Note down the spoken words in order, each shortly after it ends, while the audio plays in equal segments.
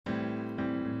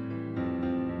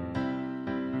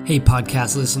Hey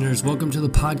podcast listeners, welcome to the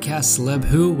podcast Celeb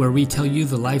Who, where we tell you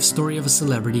the life story of a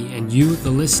celebrity and you, the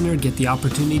listener, get the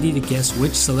opportunity to guess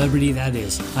which celebrity that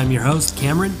is. I'm your host,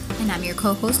 Cameron. And I'm your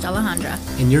co-host, Alejandra.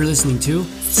 And you're listening to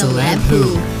Celeb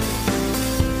Who.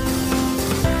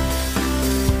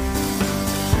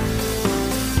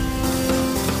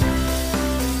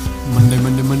 Monday.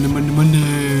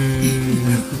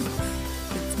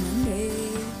 It's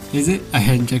Monday. Is it? I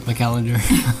hadn't checked my calendar.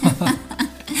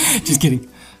 Just kidding.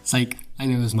 Psych. I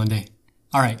knew it was Monday.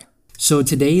 All right. So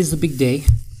today is the big day.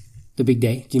 The big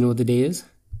day. Do you know what the day is?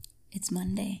 It's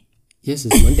Monday. Yes,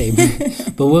 it's Monday.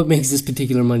 But what makes this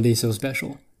particular Monday so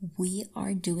special? We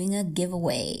are doing a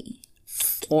giveaway.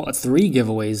 Well, 3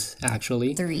 giveaways,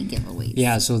 actually. 3 giveaways.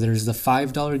 Yeah, so there's the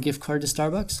 $5 gift card to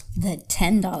Starbucks. The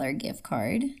 $10 gift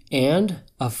card. And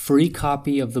a free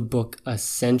copy of the book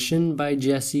Ascension by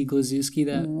Jesse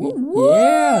Glazewski. Woo-woo.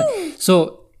 Yeah.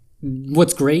 So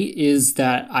what's great is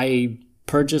that I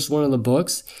purchased one of the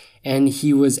books and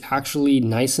he was actually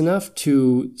nice enough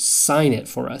to sign it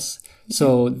for us.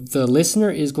 So the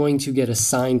listener is going to get a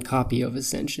signed copy of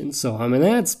Ascension. So,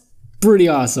 that's pretty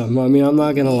awesome. I'm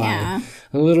not going to lie.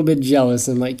 I'm a little bit jealous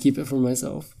and might keep it for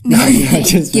myself.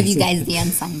 Just give you guys the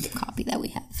unsigned copy that we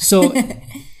have. So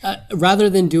rather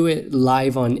than do it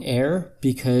live on air,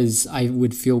 because I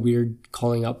would feel weird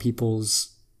calling out people's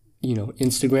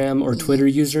Instagram or Twitter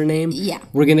username. Yeah.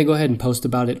 We're going to go ahead and post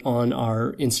about it on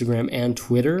our Instagram and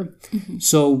Twitter. Mm-hmm.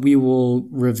 So we will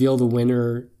reveal the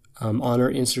winner on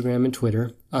our Instagram and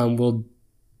Twitter. We'll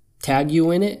tag you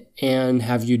in it and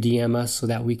have you DM us so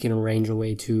that we can arrange a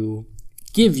way to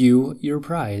give you your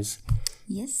prize.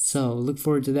 Yes. So look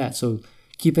forward to that. So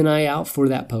keep an eye out for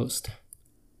that post.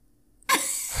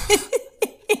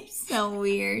 So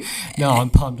weird. No, I'm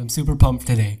pumped. I'm super pumped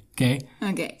today. Okay?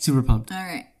 Okay. Super pumped. All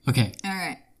right. Okay. All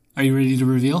right. Are you ready to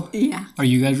reveal? Yeah. Are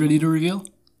you guys ready to reveal?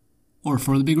 Or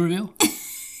for the big reveal?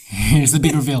 Here's the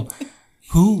big reveal.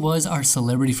 Who was our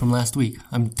celebrity from last week?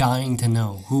 I'm dying to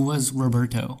know. Who was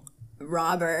Roberto?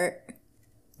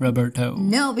 Roberto.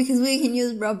 No, because we can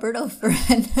use Roberto for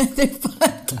another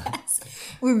podcast.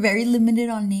 We're very limited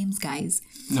on names, guys.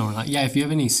 No, we're not. Yeah, if you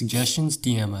have any suggestions,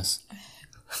 DM us.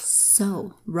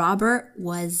 So, Robert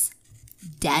was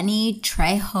Danny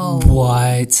Trejo.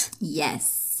 What?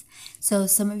 Yes. So,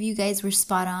 some of you guys were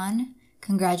spot on.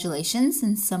 Congratulations.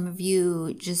 And some of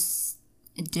you just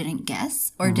didn't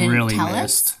guess or didn't really tell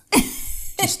missed.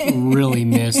 us. Just really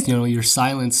missed. Your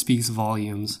silence speaks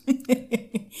volumes.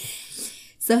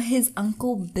 So, his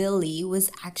uncle Billy was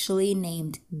actually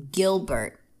named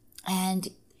Gilbert. And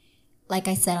like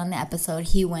I said on the episode,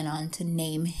 he went on to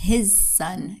name his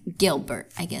son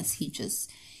Gilbert. I guess he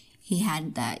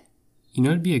had that.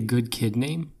 It'd be a good kid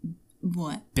name?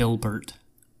 What? Bilbert.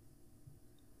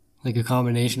 Like a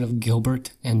combination of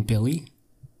Gilbert and Billy?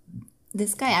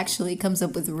 This guy actually comes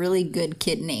up with really good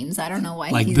kid names. I don't know why.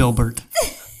 Like Bilbert.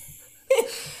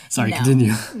 Sorry,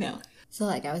 continue. No. So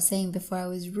like I was saying before, I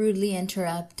was rudely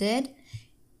interrupted.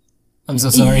 I'm so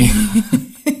sorry.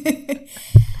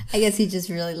 I guess he just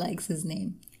really likes his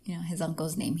name. His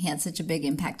uncle's name. He had such a big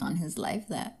impact on his life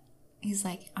that he's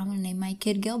like, I'm going to name my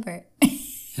kid Gilbert.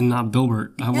 And not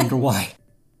Bilbert. I wonder why.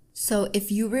 So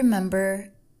if you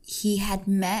remember, he had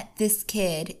met this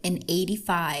kid in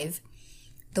 85,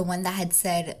 the one that had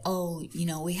said, oh,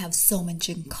 we have so much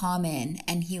in common.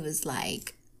 And he was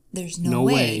like, there's no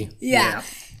way. Yeah.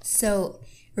 So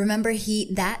remember,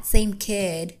 that same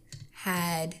kid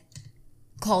had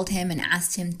called him and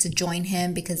asked him to join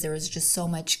him because there was just so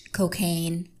much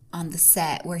cocaine on the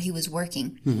set where he was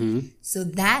working. Mm-hmm. So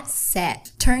that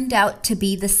set turned out to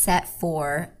be the set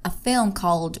for a film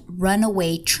called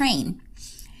Runaway Train.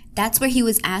 That's where he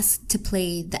was asked to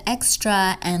play the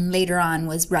extra and later on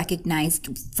was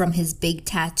recognized from his big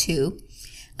tattoo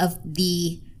of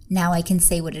now I can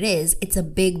say what it is. It's a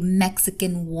big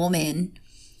Mexican woman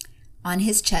on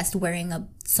his chest wearing a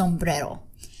sombrero.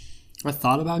 I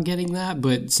thought about getting that,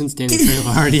 but since Danny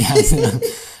Trejo already has it,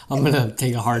 I'm going to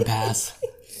take a hard pass.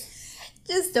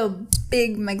 Just a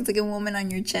big Mexican woman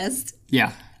on your chest?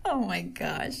 Yeah. Oh my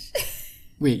gosh.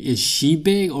 Wait, is she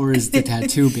big or is the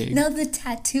tattoo big? No, the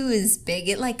tattoo is big.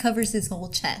 It covers his whole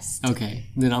chest. Okay,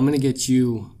 then I'm going to get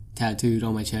you tattooed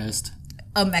on my chest.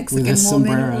 A Mexican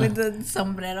woman with a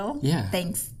sombrero? Yeah.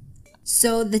 Thanks.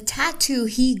 So the tattoo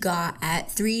he got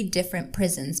at 3 different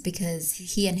prisons because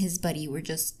he and his buddy were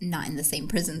just not in the same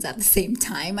prisons at the same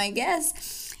time, I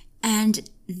guess. And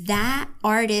that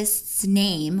artist's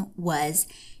name was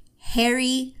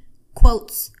Harry,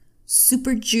 quotes,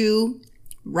 Super Jew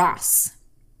Ross.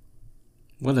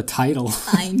 What a title.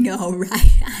 I know,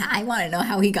 right? I want to know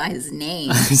how he got his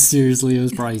name. Seriously, it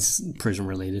was probably prison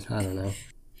related. I don't know.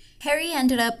 Harry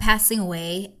ended up passing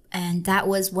away, and that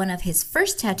was one of his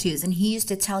first tattoos. And he used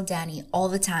to tell Danny all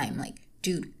the time, like,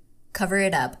 dude, cover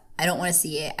it up. I don't want to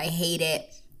see it. I hate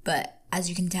it. But as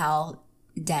you can tell,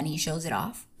 Danny shows it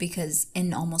off because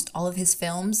in almost all of his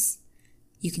films,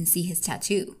 you can see his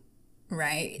tattoo,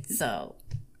 right? So,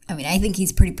 I mean, I think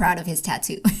he's pretty proud of his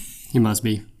tattoo. He must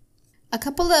be. A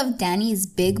couple of Danny's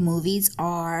big movies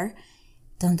are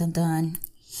dun dun dun,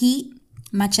 Heat,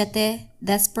 Machete,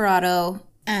 Desperado,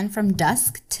 and From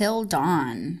Dusk Till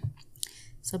Dawn.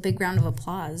 So big round of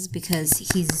applause because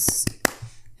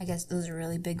I guess those are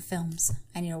really big films.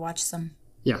 I need to watch some.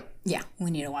 Yeah. Yeah,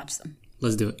 we need to watch some.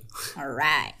 Let's do it. All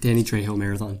right. Danny Trejo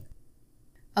Marathon.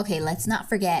 Okay, let's not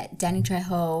forget Danny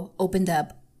Trejo opened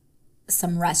up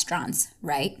some restaurants,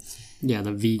 right? Yeah,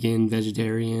 the vegan,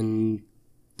 vegetarian,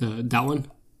 that one?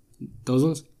 Those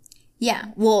ones? Yeah,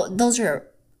 well, those are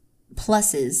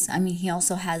pluses. I mean, he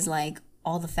also has like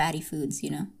all the fatty foods,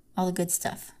 all the good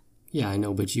stuff. Yeah, I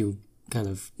know, but you kind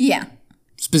of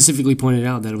specifically pointed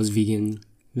out that it was vegan,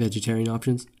 vegetarian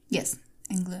options. Yes,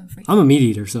 and gluten-free. I'm a meat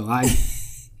eater, so I...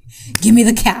 Give me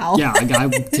the cow. Yeah, I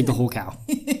would take the whole cow.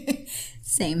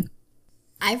 Same.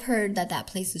 I've heard that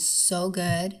place is so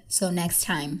good. So next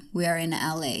time we are in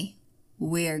LA,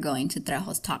 we're going to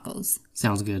Trejo's Tacos.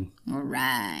 Sounds good. All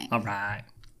right. All right.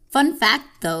 Fun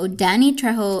fact though, Danny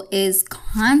Trejo is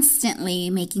constantly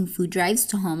making food drives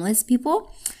to homeless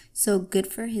people. So good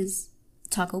for his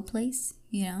taco place,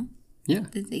 Yeah.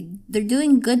 They're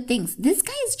doing good things. This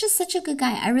guy is just such a good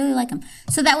guy. I really like him.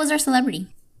 So that was our celebrity.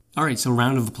 All right, so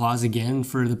round of applause again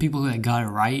for the people that got it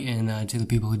right and to the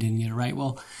people who didn't get it right.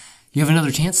 Well, you have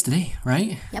another chance today,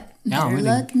 right? Yep. Better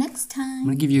luck next time. I'm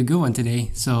going to give you a good one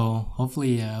today, so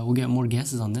hopefully we'll get more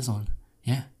guesses on this one.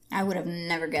 Yeah. I would have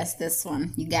never guessed this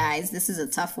one. You guys, this is a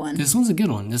tough one. This one's a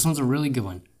good one. This one's a really good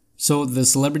one. So the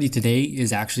celebrity today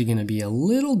is actually going to be a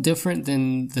little different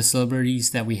than the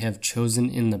celebrities that we have chosen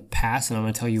in the past, and I'm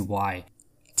going to tell you why.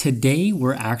 Today,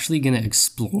 we're actually going to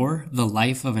explore the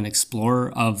life of an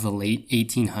explorer of the late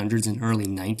 1800s and early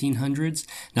 1900s.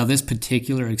 Now, this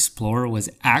particular explorer was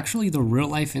actually the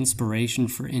real-life inspiration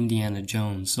for Indiana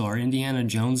Jones. So our Indiana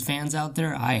Jones fans out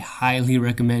there, I highly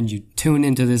recommend you tune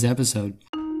into this episode.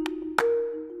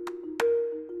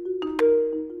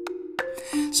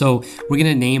 So we're going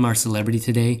to name our celebrity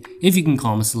today. If you can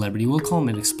call him a celebrity, we'll call him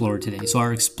an explorer today. So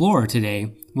our explorer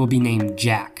today will be named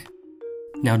Jack.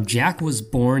 Now, Jack was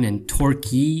born in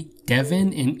Torquay,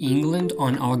 Devon, in England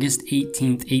on August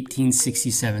 18th,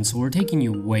 1867. So we're taking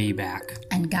you way back.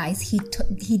 And guys,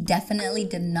 he definitely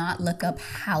did not look up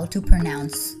how to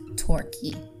pronounce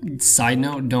Torquay. Side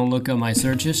note, don't look up my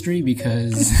search history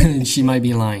because she might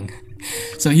be lying.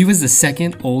 So he was the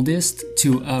second oldest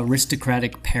to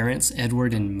aristocratic parents,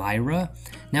 Edward and Myra.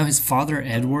 Now his father,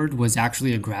 Edward, was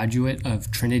actually a graduate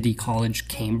of Trinity College,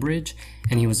 Cambridge,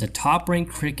 and he was a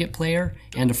top-ranked cricket player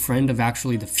and a friend of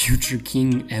actually the future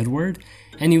King Edward.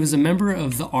 And he was a member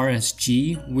of the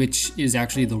RSG, which is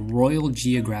actually the Royal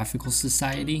Geographical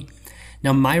Society.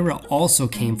 Now, Myra also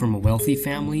came from a wealthy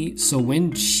family, so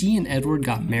when she and Edward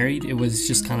got married, it was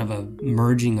just kind of a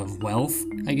merging of wealth,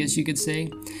 I guess you could say.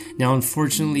 Now,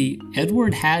 unfortunately,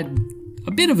 Edward had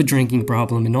a bit of a drinking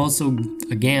problem and also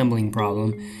a gambling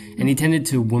problem, and he tended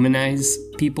to womanize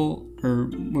people, or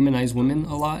womanize women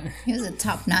a lot. He was a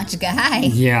top-notch guy.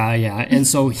 Yeah, and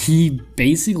so he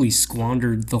basically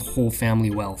squandered the whole family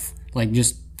wealth, like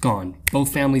just gone.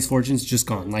 Both families' fortunes just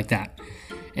gone, like that.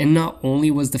 And not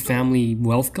only was the family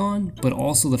wealth gone, but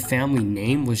also the family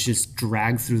name was just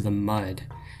dragged through the mud.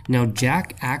 Now,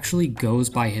 Jack actually goes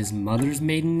by his mother's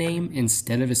maiden name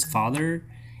instead of his father,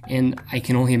 and I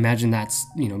can only imagine that's,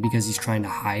 because he's trying to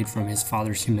hide from his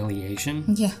father's humiliation.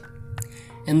 Yeah.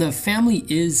 And the family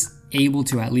is able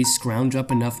to at least scrounge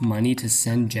up enough money to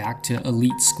send Jack to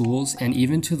elite schools and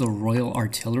even to the Royal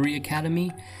Artillery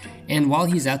Academy. And while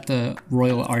he's at the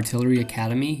Royal Artillery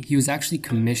Academy, he was actually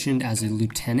commissioned as a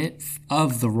lieutenant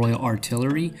of the Royal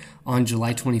Artillery on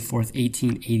July 24th,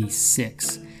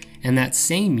 1886. And that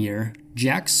same year,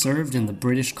 Jack served in the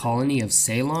British colony of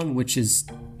Ceylon, which is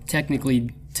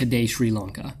technically today Sri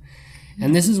Lanka.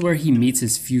 And this is where he meets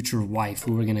his future wife,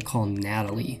 who we're going to call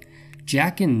Natalie.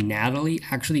 Jack and Natalie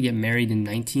actually get married in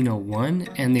 1901,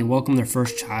 and they welcome their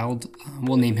first child.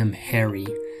 We'll name him Harry.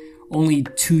 Only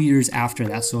 2 years after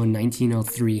that, so in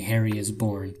 1903, Harry is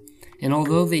born. And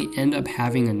although they end up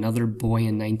having another boy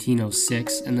in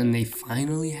 1906, and then they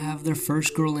finally have their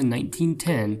first girl in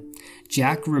 1910,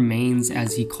 Jack remains,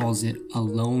 as he calls it, a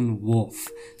lone wolf.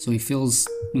 So he feels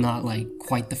not like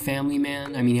quite the family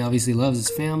man. I mean, he obviously loves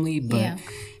his family, but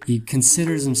he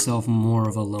considers himself more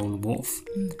of a lone wolf.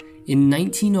 In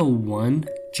 1901,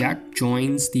 Jack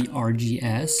joins the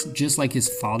RGS just like his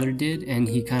father did, and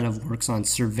he kind of works on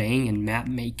surveying and map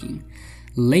making.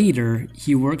 Later,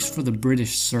 he works for the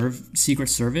British Secret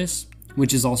Service,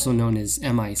 which is also known as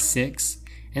MI6,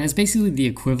 and it's basically the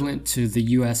equivalent to the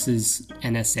US's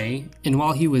NSA. And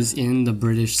while he was in the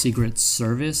British Secret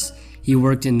Service, he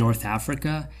worked in North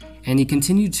Africa, and he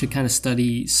continued to kind of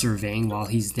study surveying while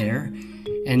he's there.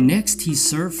 And next, he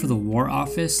served for the War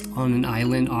Office on an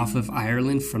island off of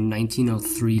Ireland from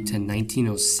 1903 to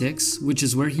 1906, which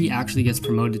is where he actually gets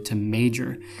promoted to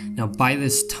major. Now, by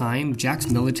this time, Jack's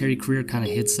military career kind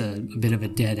of hits a bit of a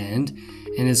dead end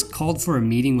and is called for a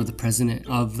meeting with the president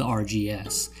of the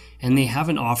RGS. And they have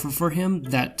an offer for him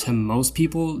that to most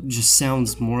people just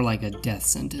sounds more like a death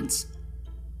sentence.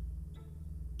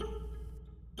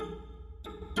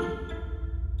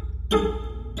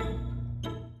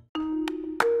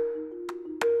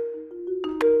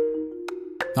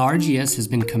 The RGS has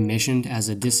been commissioned as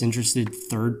a disinterested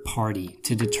third party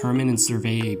to determine and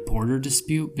survey a border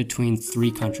dispute between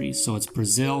 3 countries. So it's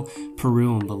Brazil,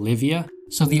 Peru, and Bolivia.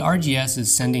 So the RGS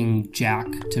is sending Jack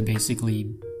to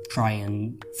basically try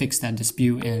and fix that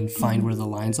dispute and find where the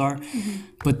lines are.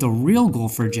 But the real goal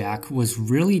for Jack was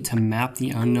really to map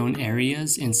the unknown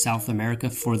areas in South America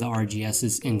for the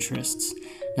RGS's interests.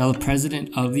 Now, the president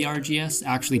of the RGS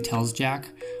actually tells Jack,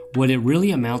 what it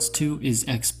really amounts to is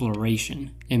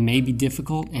exploration. It may be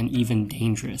difficult and even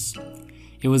dangerous.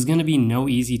 It was going to be no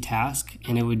easy task,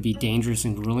 and it would be dangerous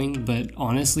and grueling, but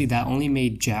honestly, that only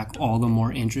made Jack all the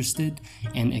more interested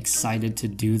and excited to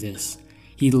do this.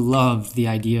 He loved the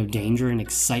idea of danger and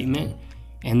excitement,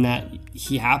 and that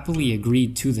he happily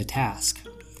agreed to the task.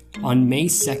 On May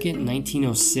 2nd,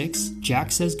 1906,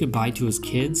 Jack says goodbye to his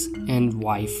kids and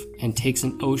wife and takes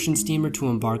an ocean steamer to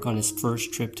embark on his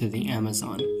first trip to the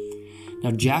Amazon. Now,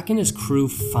 Jack and his crew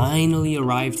finally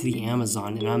arrive to the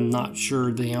Amazon, and I'm not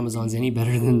sure the Amazon's any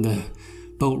better than the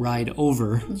boat ride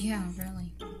over. Yeah,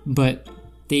 really. But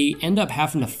they end up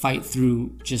having to fight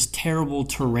through just terrible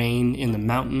terrain in the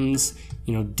mountains,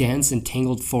 dense and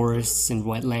tangled forests and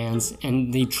wetlands,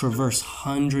 and they traverse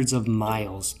hundreds of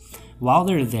miles. While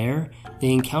they're there,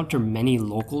 they encounter many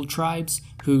local tribes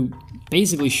who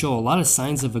basically show a lot of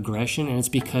signs of aggression, and it's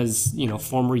because,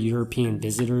 former European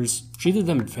visitors treated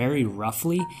them very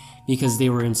roughly because they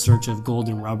were in search of gold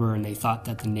and rubber, and they thought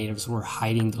that the natives were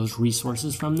hiding those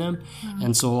resources from them.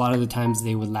 And so a lot of the times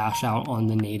they would lash out on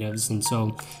the natives, and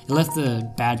so it left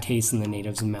a bad taste in the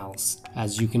natives' mouths,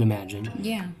 as you can imagine.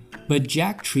 Yeah. But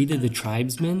Jack treated the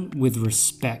tribesmen with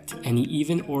respect, and he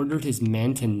even ordered his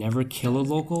men to never kill a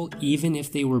local, even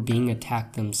if they were being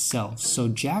attacked themselves. So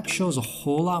Jack shows a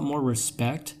whole lot more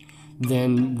respect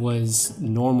than was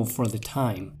normal for the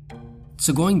time.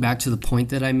 So going back to the point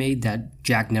that I made that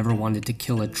Jack never wanted to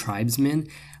kill a tribesman,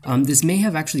 this may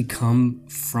have actually come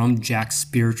from Jack's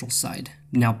spiritual side.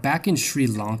 Now, back in Sri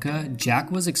Lanka,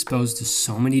 Jack was exposed to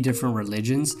so many different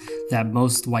religions that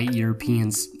most white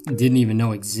Europeans didn't even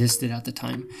know existed at the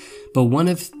time. But one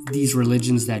of these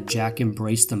religions that Jack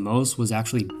embraced the most was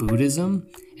actually Buddhism,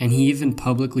 and he even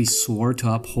publicly swore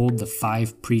to uphold the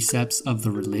 5 precepts of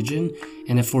the religion,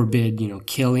 and it forbid,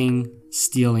 killing,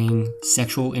 stealing,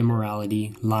 sexual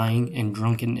immorality, lying, and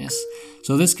drunkenness.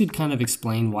 So this could kind of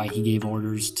explain why he gave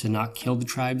orders to not kill the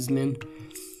tribesmen.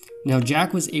 Now,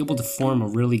 Jack was able to form a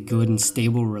really good and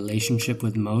stable relationship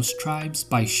with most tribes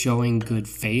by showing good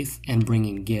faith and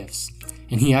bringing gifts.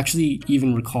 And he actually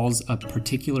even recalls a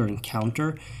particular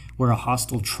encounter where a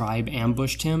hostile tribe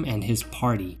ambushed him and his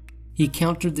party. He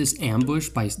countered this ambush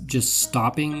by just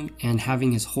stopping and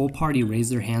having his whole party raise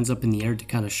their hands up in the air to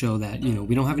kind of show that,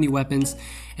 we don't have any weapons,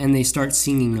 and they start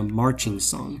singing a marching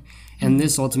song. And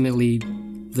this ultimately,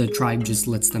 the tribe just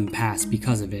lets them pass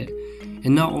because of it.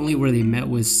 And not only were they met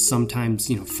with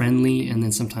sometimes, friendly and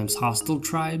then sometimes hostile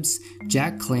tribes,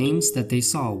 Jack claims that they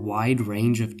saw a wide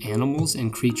range of animals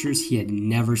and creatures he had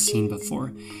never seen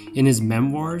before. In his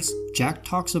memoirs, Jack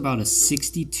talks about a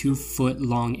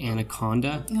 62-foot-long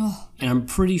anaconda, and I'm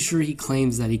pretty sure he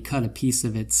claims that he cut a piece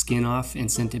of its skin off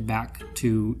and sent it back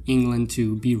to England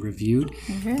to be reviewed,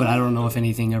 but I don't know if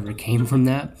anything ever came from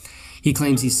that. He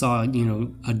claims he saw,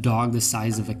 a dog the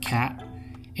size of a cat,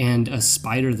 and a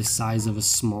spider the size of a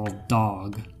small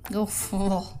dog.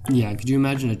 Yeah, could you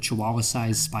imagine a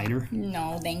chihuahua-sized spider?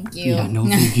 No, thank you. Yeah, no,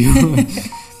 thank you.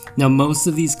 Now, most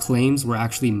of these claims were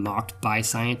actually mocked by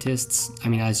scientists. I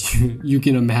mean, as you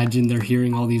can imagine, they're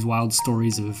hearing all these wild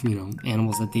stories of,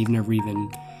 animals that they've never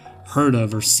even heard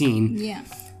of or seen. Yeah.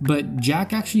 But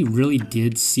Jack actually really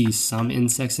did see some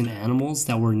insects and animals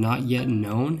that were not yet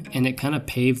known, and it kind of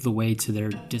paved the way to their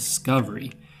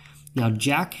discovery. Now,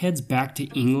 Jack heads back to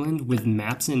England with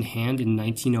maps in hand in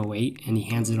 1908, and he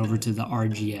hands it over to the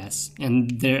RGS.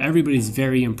 And everybody's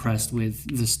very impressed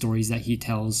with the stories that he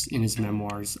tells in his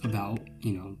memoirs about,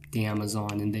 the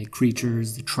Amazon and the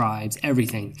creatures, the tribes,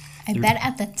 everything. I bet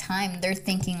at the time they're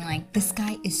thinking like, this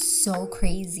guy is so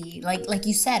crazy. Like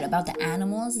you said about the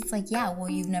animals, it's like, yeah, well,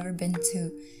 you've never been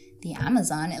to the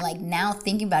Amazon. And like now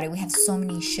thinking about it, we have so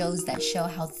many shows that show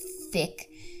how thick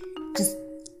just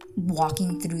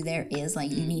walking through there is.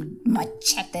 Like you need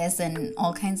machetes and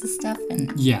all kinds of stuff.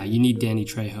 And yeah, you need Danny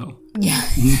Trejo. Yeah.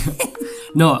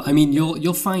 No, I mean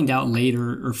you'll find out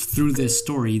later or through this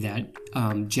story that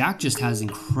Jack just has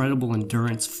incredible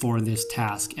endurance for this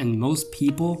task, and most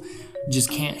people just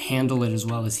can't handle it as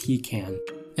well as he can.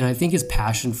 And I think his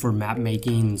passion for map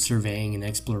making and surveying and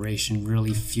exploration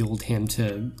really fueled him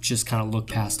to just kind of look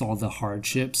past all the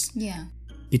hardships. Yeah.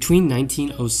 Between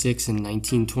 1906 and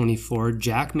 1924,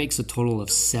 Jack makes a total of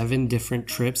 7 different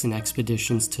trips and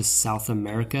expeditions to South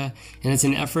America, and it's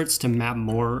in efforts to map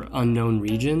more unknown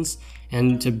regions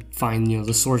and to find,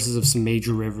 the sources of some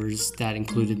major rivers that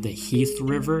included the Heath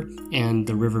River and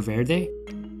the River Verde.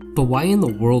 But why in the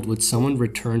world would someone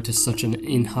return to such an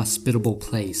inhospitable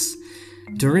place?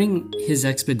 During his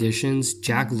expeditions,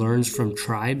 Jack learns from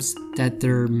tribes that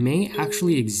there may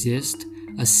actually exist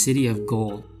a city of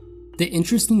gold. The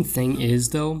interesting thing is,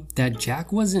 though, that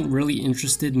Jack wasn't really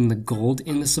interested in the gold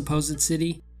in the supposed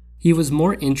city. He was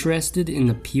more interested in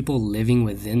the people living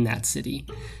within that city.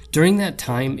 During that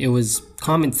time, it was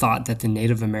common thought that the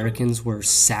Native Americans were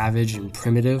savage and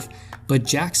primitive, but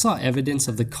Jack saw evidence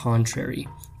of the contrary.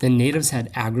 The natives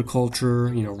had agriculture,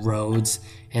 roads,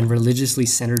 and religiously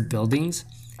centered buildings,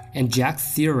 and Jack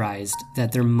theorized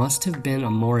that there must have been a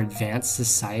more advanced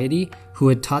society who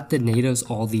had taught the natives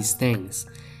all these things,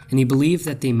 and he believed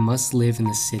that they must live in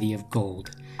the city of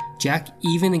gold. Jack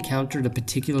even encountered a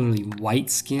particularly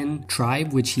white-skinned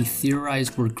tribe which he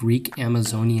theorized were Greek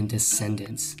Amazonian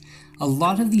descendants. A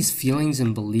lot of these feelings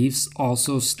and beliefs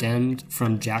also stemmed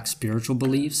from Jack's spiritual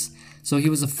beliefs. So he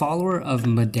was a follower of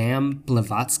Madame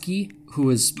Blavatsky, who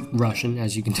was Russian,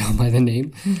 as you can tell by the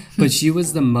name, but she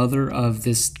was the mother of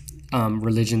this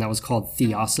religion that was called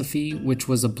Theosophy, which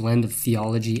was a blend of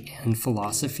theology and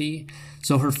philosophy.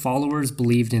 So her followers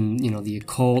believed in, the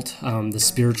occult, the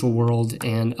spiritual world,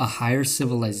 and a higher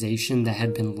civilization that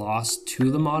had been lost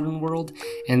to the modern world,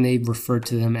 and they referred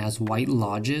to them as white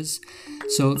lodges.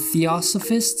 So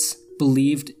Theosophists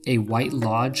believed a white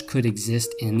lodge could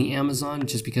exist in the Amazon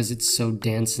just because it's so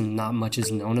dense and not much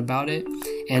is known about it.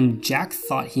 And Jack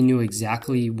thought he knew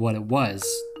exactly what it was,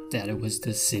 that it was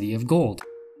the City of Gold.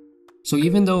 So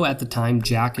even though at the time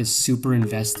Jack is super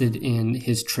invested in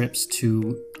his trips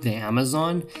to the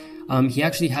Amazon, he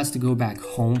actually has to go back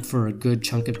home for a good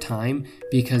chunk of time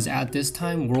because at this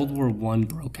time World War I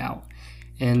broke out.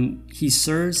 And he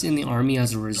serves in the army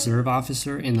as a reserve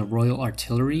officer in the Royal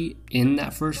Artillery in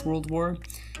that First World War.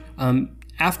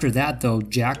 After that, though,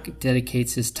 Jack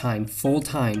dedicates his time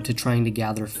full-time to trying to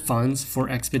gather funds for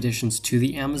expeditions to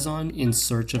the Amazon in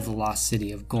search of the lost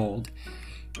city of gold.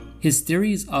 His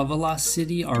theories of a lost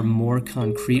city are more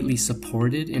concretely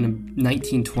supported in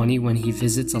 1920 when he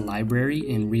visits a library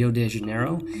in Rio de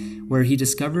Janeiro, where he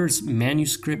discovers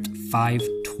manuscript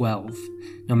 512.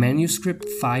 Now, manuscript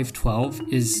 512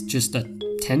 is just a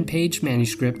 10-page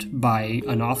manuscript by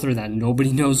an author that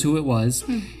nobody knows who it was,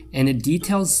 and it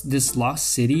details this lost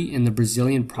city in the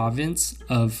Brazilian province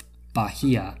of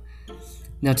Bahia.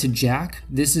 Now, to Jack,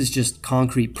 this is just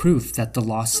concrete proof that the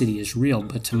lost city is real,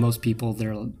 but to most people,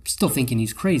 they're still thinking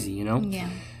he's crazy, Yeah.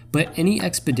 But any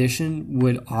expedition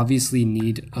would obviously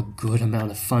need a good amount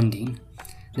of funding.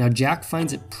 Now, Jack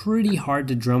finds it pretty hard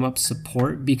to drum up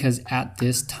support because at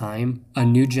this time, a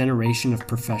new generation of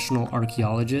professional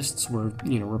archaeologists were,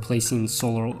 replacing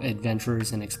solo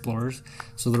adventurers and explorers.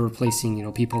 So they're replacing,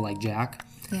 people like Jack.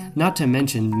 Yeah. Not to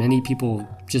mention, many people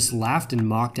just laughed and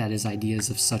mocked at his ideas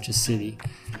of such a city.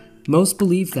 Most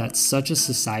believed that such a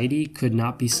society could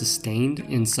not be sustained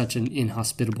in such an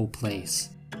inhospitable place.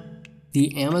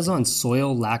 The Amazon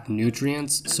soil lacked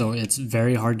nutrients, so it's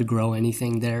very hard to grow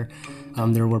anything there.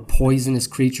 There were poisonous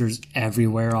creatures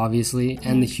everywhere, obviously,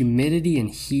 and the humidity and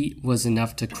heat was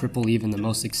enough to cripple even the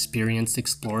most experienced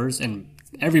explorers, and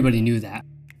everybody knew that.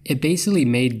 It basically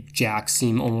made Jack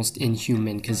seem almost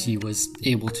inhuman because he was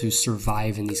able to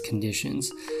survive in these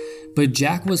conditions. But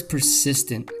Jack was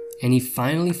persistent, and he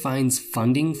finally finds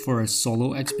funding for a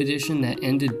solo expedition that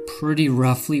ended pretty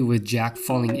roughly with Jack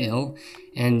falling ill,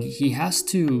 and he has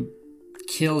to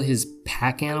kill his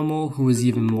pack animal who was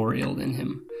even more ill than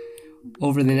him.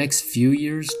 Over the next few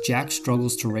years, Jack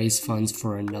struggles to raise funds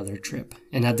for another trip,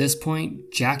 and at this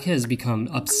point, Jack has become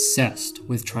obsessed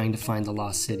with trying to find the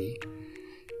lost city.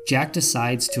 Jack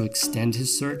decides to extend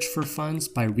his search for funds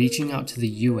by reaching out to the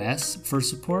US for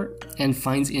support and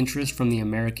finds interest from the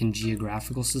American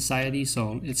Geographical Society,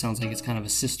 so it sounds like it's kind of a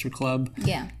sister club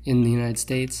in the United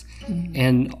States.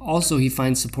 And also he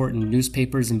finds support in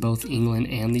newspapers in both England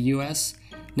and the US.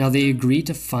 Now they agree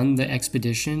to fund the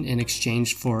expedition in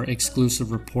exchange for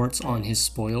exclusive reports on his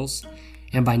spoils,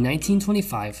 and by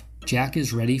 1925, Jack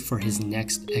is ready for his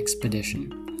next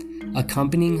expedition.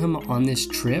 Accompanying him on this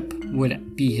trip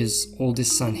would be his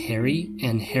oldest son, Harry,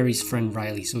 and Harry's friend,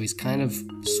 Riley. So he's kind of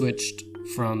switched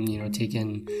from,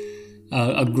 taking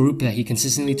a group that he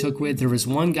consistently took with. There was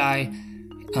one guy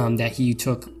that he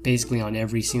took basically on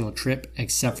every single trip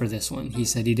except for this one. He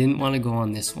said he didn't want to go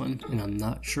on this one, and I'm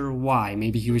not sure why.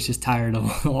 Maybe he was just tired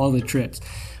of all the trips.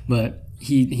 But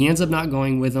he ends up not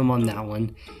going with him on that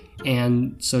one.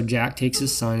 And so Jack takes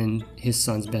his son and his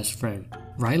son's best friend.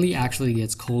 Riley actually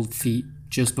gets cold feet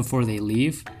just before they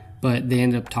leave, but they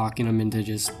end up talking him into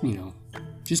just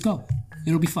go.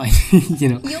 It'll be fine.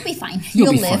 You'll be fine.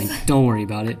 You'll be live. Fine. Don't worry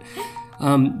about it.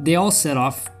 They all set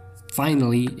off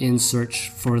finally in search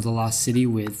for the lost city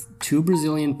with 2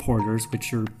 Brazilian porters,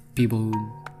 which are people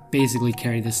who basically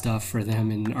carry the stuff for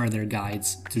them and are their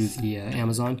guides through the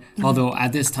Amazon. Although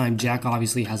at this time, Jack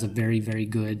obviously has a very, very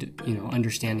good,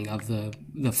 understanding of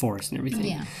the forest and everything.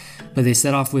 Yeah. But they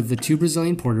set off with the 2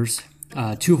 Brazilian porters,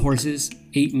 2 horses,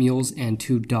 8 mules, and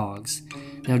 2 dogs.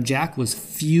 Now, Jack was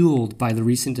fueled by the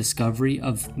recent discovery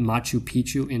of Machu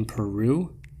Picchu in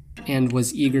Peru and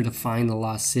was eager to find the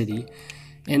lost city.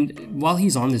 And while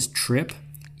he's on this trip,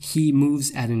 he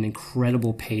moves at an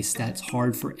incredible pace that's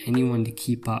hard for anyone to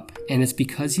keep up. And it's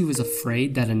because he was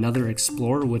afraid that another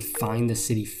explorer would find the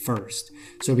city first.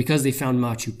 So because they found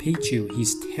Machu Picchu,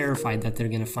 he's terrified that they're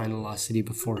going to find the lost city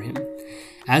before him.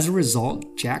 As a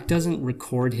result, Jack doesn't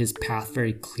record his path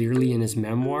very clearly in his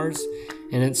memoirs,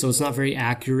 and so it's not very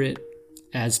accurate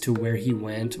as to where he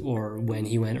went or when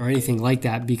he went or anything like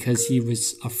that, because he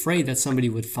was afraid that somebody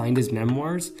would find his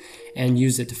memoirs and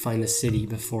use it to find the city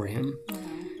before him.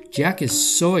 Jack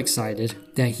is so excited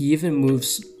that he even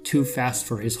moves too fast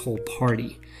for his whole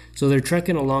party. So they're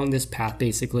trekking along this path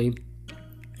basically,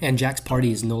 and Jack's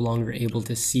party is no longer able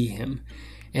to see him.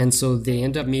 And so they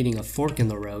end up meeting a fork in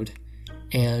the road,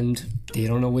 and they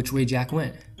don't know which way Jack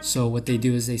went. So what they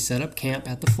do is they set up camp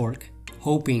at the fork,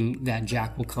 hoping that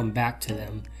Jack will come back to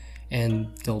them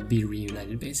and they'll be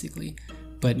reunited basically.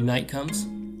 But night comes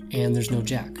and there's no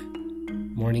Jack.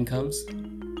 Morning comes,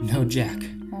 no Jack.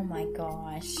 Oh my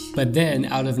gosh. But then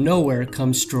out of nowhere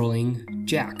comes strolling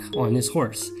Jack on his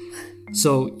horse.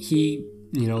 So he,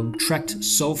 trekked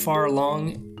so far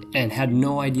along and had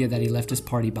no idea that he left his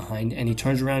party behind, and he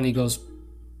turns around and he goes,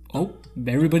 oh,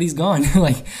 everybody's gone.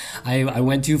 I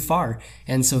went too far.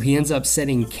 And so he ends up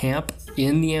setting camp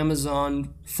in the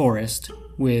Amazon forest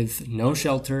with no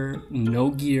shelter, no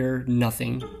gear,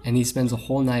 nothing. And he spends a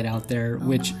whole night out there,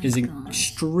 which is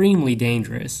extremely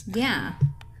dangerous. Yeah.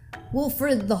 Well,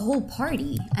 for the whole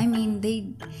party. I mean,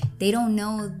 they don't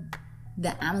know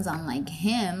the Amazon like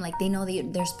him. Like, they know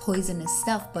there's poisonous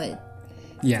stuff, but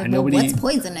yeah, nobody. What's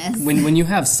poisonous? When you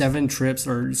have 7 trips,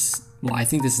 or well, I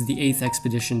think this is the 8th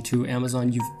expedition to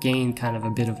Amazon, you've gained kind of a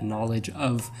bit of knowledge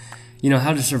of,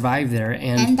 how to survive there,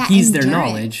 and he's their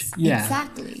knowledge. Yeah,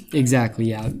 exactly.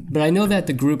 Yeah, but I know that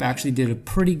the group actually did a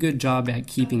pretty good job at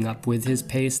keeping up with his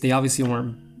pace. They obviously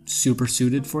weren't super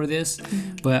suited for this,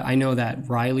 but I know that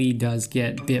Riley does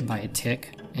get bit by a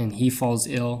tick, and he falls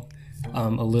ill a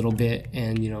little bit,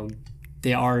 and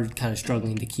they are kind of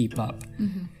struggling to keep up.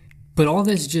 But all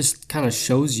this just kind of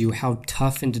shows you how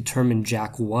tough and determined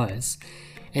Jack was.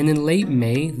 And in late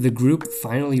May, the group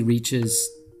finally reaches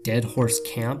Dead Horse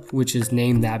Camp, which is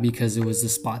named that because it was the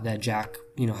spot that Jack,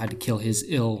 had to kill his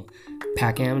ill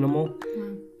pack animal.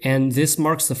 And this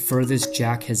marks the furthest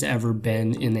Jack has ever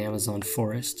been in the Amazon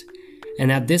forest. And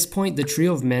at this point, the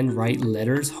trio of men write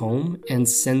letters home and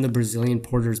send the Brazilian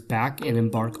porters back and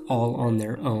embark all on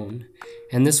their own.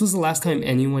 And this was the last time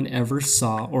anyone ever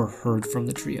saw or heard from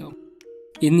the trio.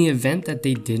 In the event that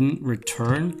they didn't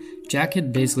return, Jack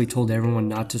had basically told everyone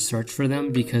not to search for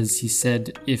them because he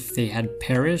said if they had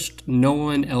perished, no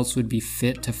one else would be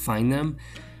fit to find them,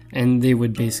 and they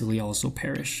would basically also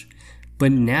perish.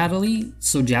 But Natalie,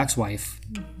 so Jack's wife,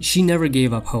 she never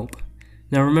gave up hope.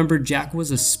 Now remember, Jack was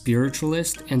a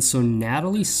spiritualist, and so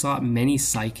Natalie sought many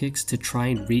psychics to try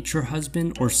and reach her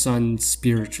husband or son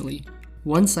spiritually.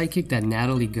 One psychic that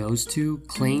Natalie goes to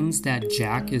claims that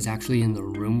Jack is actually in the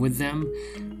room with them,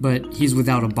 but he's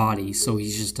without a body, so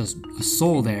he's just a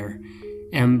soul there.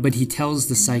 But he tells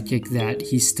the psychic that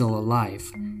he's still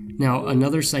alive. Now,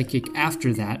 another psychic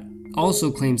after that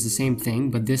also claims the same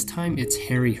thing, but this time it's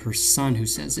Harry, her son, who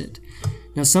says it.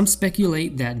 Now, some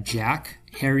speculate that Jack,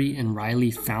 Harry, and Riley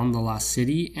found the Lost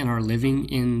City and are living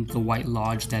in the White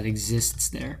Lodge that exists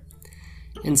there.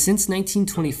 And since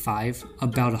 1925,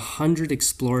 about 100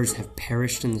 explorers have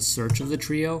perished in the search of the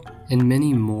trio, and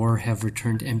many more have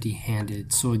returned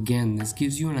empty-handed. So again, this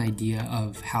gives you an idea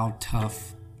of how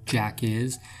tough Jack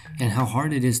is and how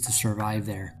hard it is to survive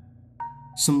there.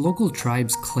 Some local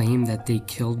tribes claim that they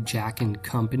killed Jack and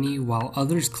company, while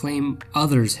others claim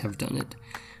others have done it,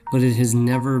 but it has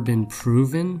never been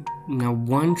proven. Now,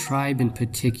 one tribe in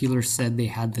particular said they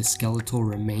had the skeletal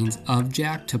remains of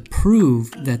Jack to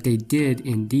prove that they did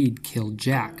indeed kill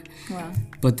Jack. Wow.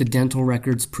 But the dental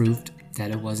records proved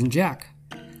that it wasn't Jack.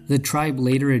 The tribe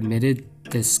later admitted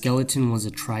the skeleton was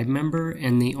a tribe member,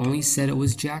 and they only said it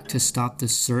was Jack to stop the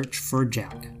search for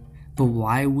Jack. But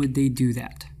why would they do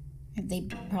that? They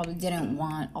probably didn't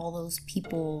want all those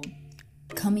people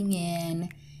coming in,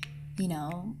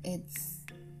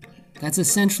 That's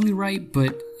essentially right,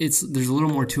 but there's a little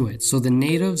more to it. So the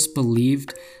natives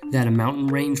believed that a mountain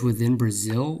range within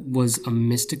Brazil was a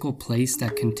mystical place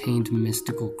that contained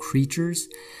mystical creatures.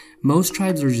 Most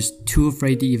tribes are just too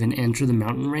afraid to even enter the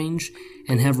mountain range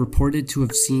and have reported to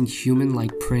have seen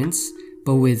human-like prints,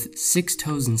 but with 6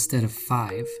 toes instead of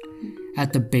 5.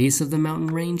 At the base of the mountain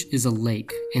range is a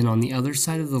lake, and on the other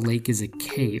side of the lake is a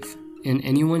cave, and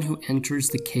anyone who enters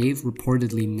the cave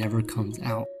reportedly never comes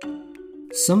out.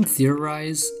 Some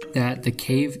theorize that the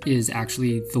cave is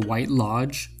actually the White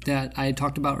Lodge that I had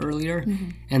talked about earlier,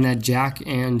 and that Jack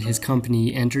and his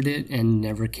company entered it and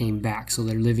never came back. So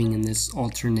they're living in this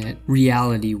alternate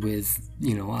reality with,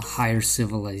 a higher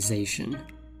civilization.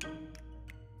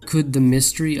 Could the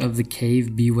mystery of the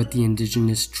cave be what the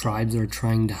indigenous tribes are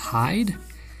trying to hide?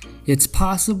 It's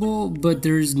possible, but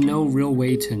there's no real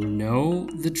way to know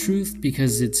the truth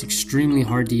because it's extremely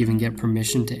hard to even get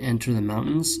permission to enter the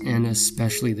mountains, and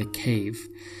especially the cave.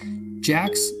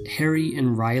 Jack's, Harry,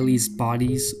 and Riley's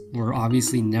bodies were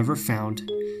obviously never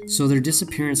found, so their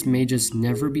disappearance may just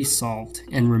never be solved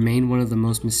and remain one of the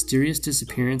most mysterious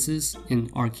disappearances in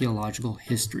archaeological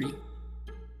history.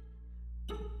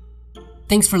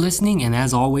 Thanks for listening, and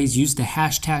as always, use the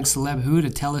hashtag CelebWho to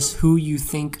tell us who you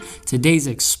think today's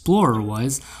explorer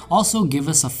was. Also, give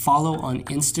us a follow on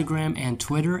Instagram and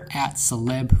Twitter at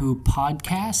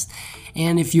CelebWhoPodcast.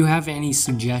 And if you have any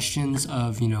suggestions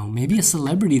of, maybe a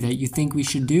celebrity that you think we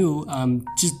should do,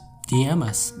 just DM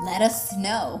us. Let us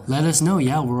know. Let us know,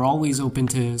 yeah. We're always open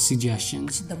to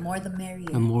suggestions. The more the merrier.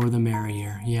 The more the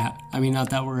merrier, yeah. I mean, not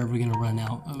that we're ever going to run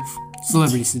out of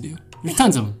celebrities to do. There's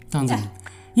tons of them.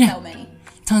 Yeah. So many.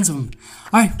 Tons of them.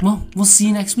 All right, well, we'll see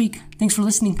you next week. Thanks for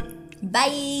listening.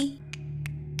 Bye.